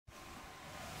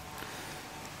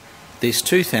This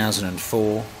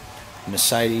 2004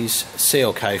 Mercedes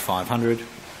CLK500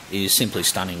 is simply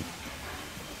stunning.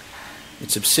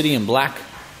 It's obsidian black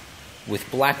with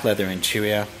black leather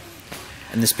interior,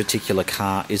 and this particular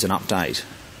car is an update.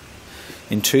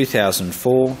 In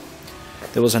 2004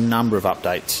 there was a number of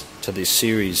updates to this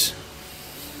series.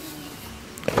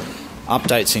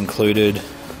 Updates included,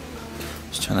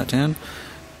 let's turn that down,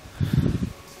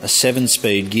 a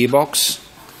 7-speed gearbox,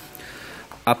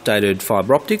 updated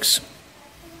fibre optics,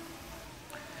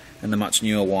 and the much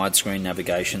newer widescreen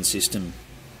navigation system.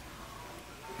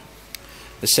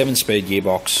 The 7-speed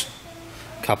gearbox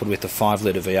coupled with the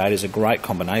 5-litre V8 is a great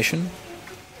combination.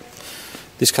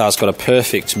 This car's got a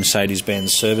perfect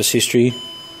Mercedes-Benz service history.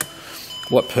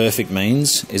 What perfect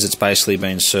means is it's basically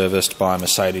been serviced by a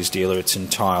Mercedes dealer its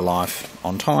entire life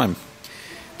on time.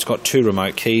 It's got 2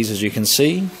 remote keys, as you can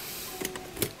see.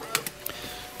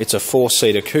 It's a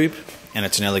 4-seater coupe and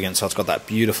it's an Elegance, so it's got that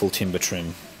beautiful timber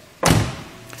trim.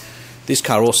 This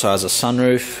car also has a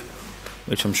sunroof,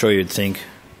 which I'm sure you'd think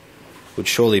would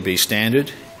surely be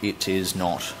standard. It is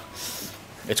not.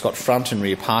 It's got front and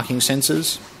rear parking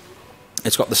sensors.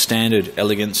 It's got the standard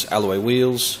Elegance alloy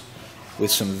wheels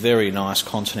with some very nice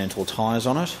Continental tyres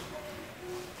on it.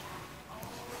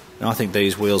 And I think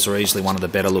these wheels are easily one of the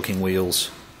better looking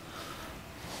wheels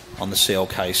on the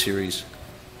CLK series.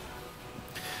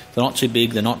 They're not too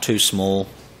big, they're not too small.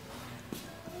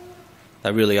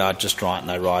 They really are just right and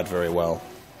they ride very well.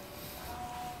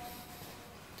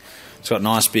 It's got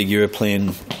nice big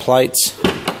European plates.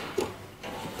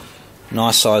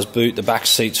 Nice sized boot, the back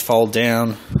seats fold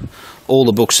down. All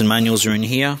the books and manuals are in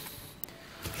here.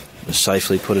 Just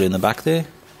safely put it in the back there.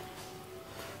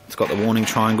 It's got the warning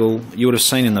triangle. You would have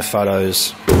seen in the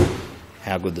photos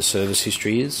how good the service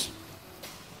history is.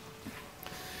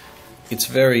 It's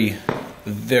very,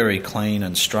 very clean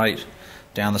and straight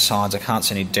down the sides. I can't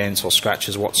see any dents or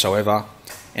scratches whatsoever.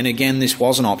 And again, this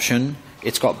was an option.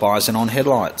 It's got bi-xenon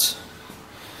headlights,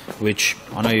 which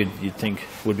I know you'd think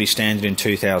would be standard in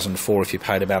 2004 if you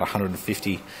paid about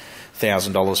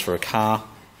 $150,000 for a car,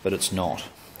 but it's not.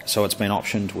 So it's been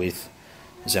optioned with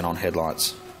xenon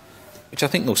headlights, which I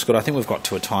think looks good. I think we've got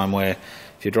to a time where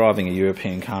if you're driving a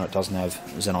European car and it doesn't have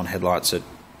xenon headlights, it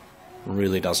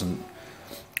really doesn't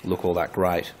look all that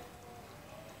great.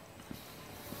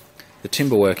 The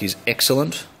timber work is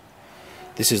excellent.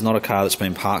 This is not a car that's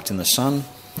been parked in the sun.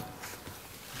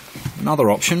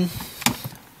 Another option,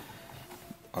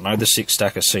 I know the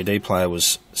 6-stacker CD player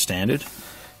was standard,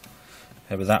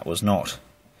 however that was not.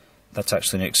 That's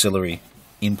actually an auxiliary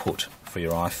input for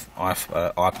your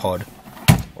iPod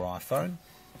or iPhone.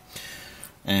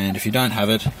 And if you don't have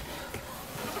it,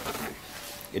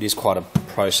 it is quite a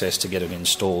process to get it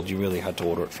installed. You really had to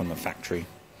order it from the factory.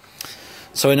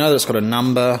 So we know that it's got a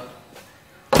number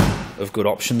of good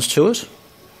options to it.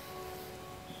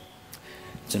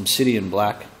 It's obsidian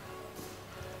black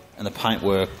and the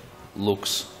paintwork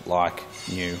looks like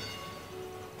new.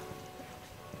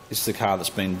 This is a car that's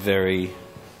been very,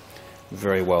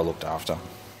 very well looked after.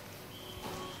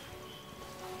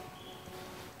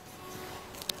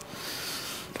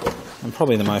 And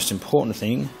probably the most important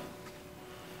thing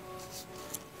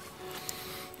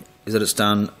is that it's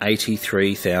done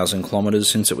 83,000 kilometres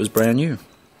since it was brand new.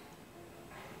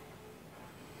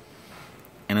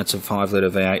 And it's a 5-litre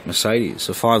V8 Mercedes.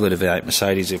 A 5-litre V8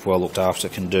 Mercedes, if well looked after,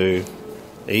 can do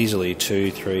easily 2,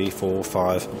 3, 4,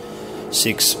 5,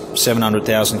 6,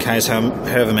 700,000 k's,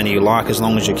 however many you like, as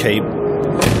long as you keep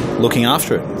looking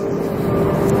after it.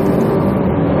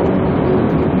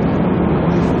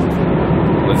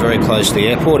 We're very close to the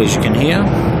airport, as you can hear.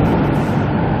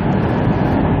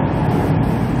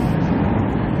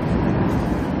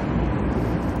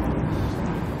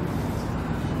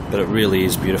 But it really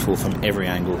is beautiful from every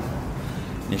angle.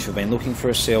 And if you've been looking for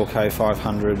a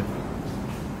CLK500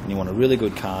 and you want a really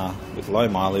good car with low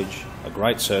mileage, a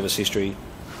great service history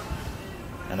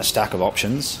and a stack of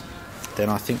options, then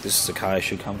I think this is a car you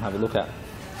should come and have a look at.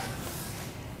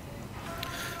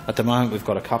 At the moment we've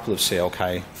got a couple of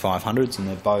CLK500s and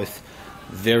they're both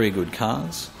very good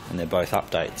cars and they're both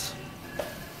updates.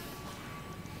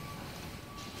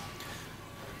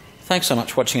 Thanks so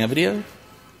much for watching our video.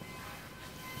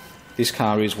 This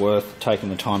car is worth taking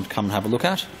the time to come and have a look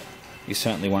at. You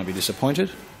certainly won't be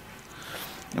disappointed.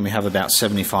 And we have about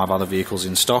 75 other vehicles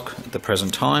in stock at the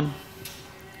present time.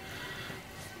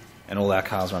 And all our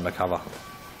cars are undercover.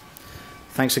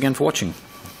 Thanks again for watching.